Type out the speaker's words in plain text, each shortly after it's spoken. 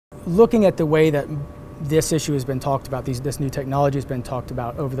looking at the way that this issue has been talked about, this new technology has been talked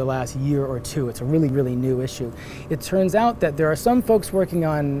about over the last year or two. It's a really, really new issue. It turns out that there are some folks working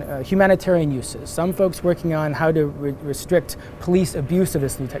on humanitarian uses, some folks working on how to restrict police abuse of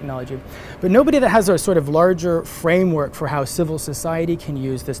this new technology, but nobody that has a sort of larger framework for how civil society can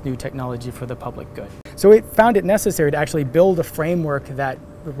use this new technology for the public good. So it found it necessary to actually build a framework that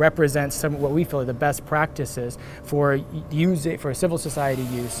represents some what we feel are the best practices for civil society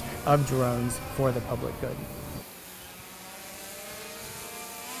use of drones for the public good.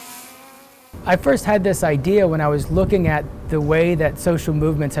 I first had this idea when I was looking at the way that social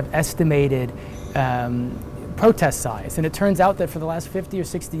movements have estimated protest size, and it turns out that for the last 50 or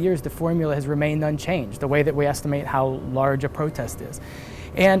 60 years the formula has remained unchanged, the way that we estimate how large a protest is.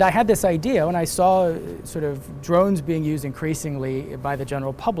 And I had this idea when I saw sort of drones being used increasingly by the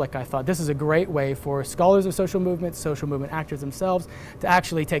general public. I thought this is a great way for scholars of social movements, social movement actors themselves, to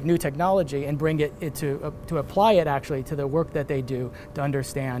actually take new technology and bring it to apply it actually to the work that they do to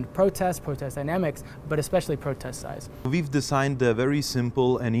understand protest dynamics, but especially protest size. We've designed a very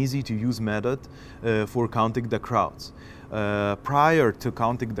simple and easy to use method for counting the crowds. Prior to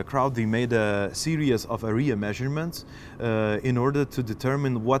counting the crowd, we made a series of area measurements in order to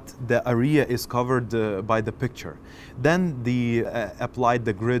determine what the area is covered by the picture. Then they applied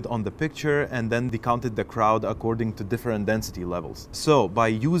the grid on the picture, and then they counted the crowd according to different density levels. So by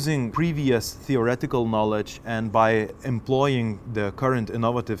using previous theoretical knowledge and by employing the current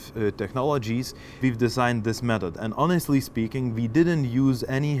innovative technologies, we've designed this method. And honestly speaking, we didn't use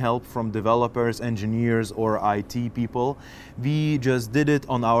any help from developers, engineers, or IT people. We just did it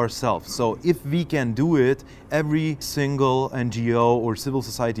on ourselves. So if we can do it, every single NGO or civil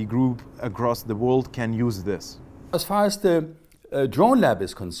society group across the world can use this. As far as the Drone Lab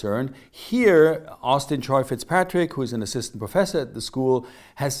is concerned, here Austin Choi Fitzpatrick, who is an assistant professor at the school,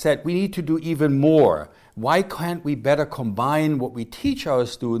 has said we need to do even more. Why can't we better combine what we teach our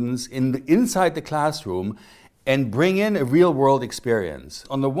students inside the classroom and bring in a real-world experience?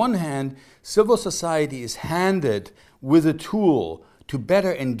 On the one hand, civil society is handed with a tool to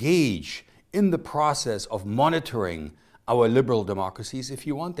better engage in the process of monitoring our liberal democracies, if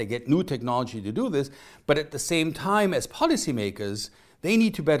you want. They get new technology to do this, but at the same time, as policymakers, they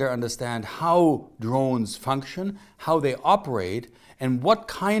need to better understand how drones function, how they operate, and what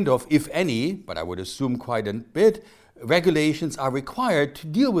kind of, if any, but I would assume quite a bit, regulations are required to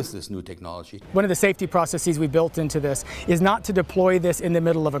deal with this new technology. One of the safety processes we built into this is not to deploy this in the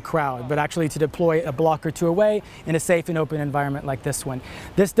middle of a crowd, but actually to deploy a block or two away in a safe and open environment like this one.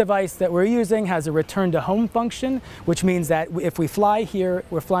 This device that we're using has a return to home function, which means that if we fly here,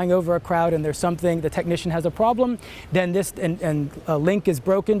 we're flying over a crowd and there's something, the technician has a problem, then a link is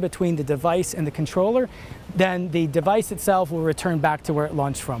broken between the device and the controller, then the device itself will return back to where it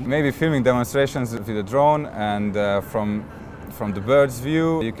launched from. Maybe filming demonstrations with a drone, and from the bird's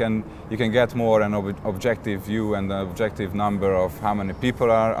view you can get more an objective view and an objective number of how many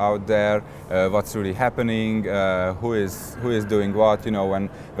people are out there, what's really happening, who is doing what. You know,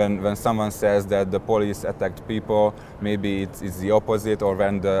 when someone says that the police attacked people, maybe it's the opposite, or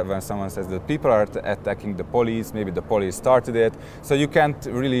when someone says that people are attacking the police, maybe the police started it. So you can't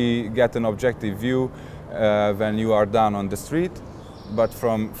really get an objective view when you are down on the street, but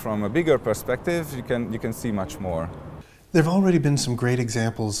from a bigger perspective you can see much more. There have already been some great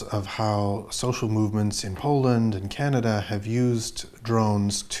examples of how social movements in Poland and Canada have used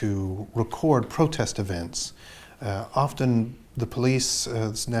drones to record protest events. Often the police,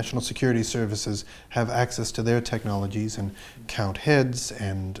 national security services, have access to their technologies and count heads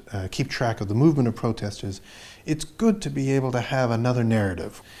and keep track of the movement of protesters. It's good to be able to have another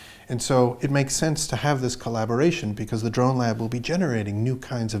narrative. And so it makes sense to have this collaboration, because the Drone Lab will be generating new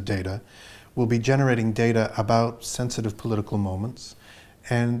kinds of data. We'll be generating data about sensitive political moments.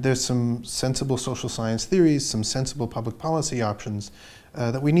 And there's some sensible social science theories, some sensible public policy options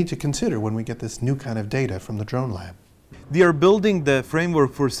that we need to consider when we get this new kind of data from the Drone Lab. We are building the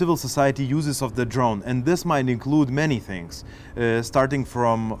framework for civil society uses of the drone, and this might include many things, starting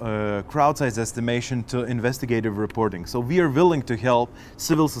from crowd size estimation to investigative reporting. So we are willing to help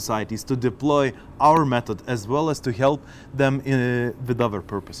civil societies to deploy our method, as well as to help them with other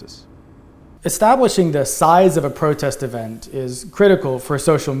purposes. Establishing the size of a protest event is critical for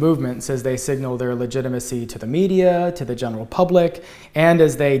social movements as they signal their legitimacy to the media, to the general public, and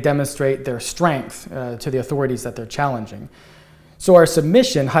as they demonstrate their strength to the authorities that they're challenging. So our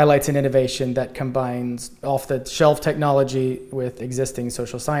submission highlights an innovation that combines off-the-shelf technology with existing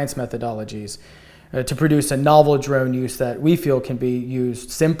social science methodologies to produce a novel drone use that we feel can be used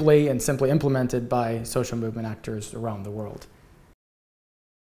simply and simply implemented by social movement actors around the world.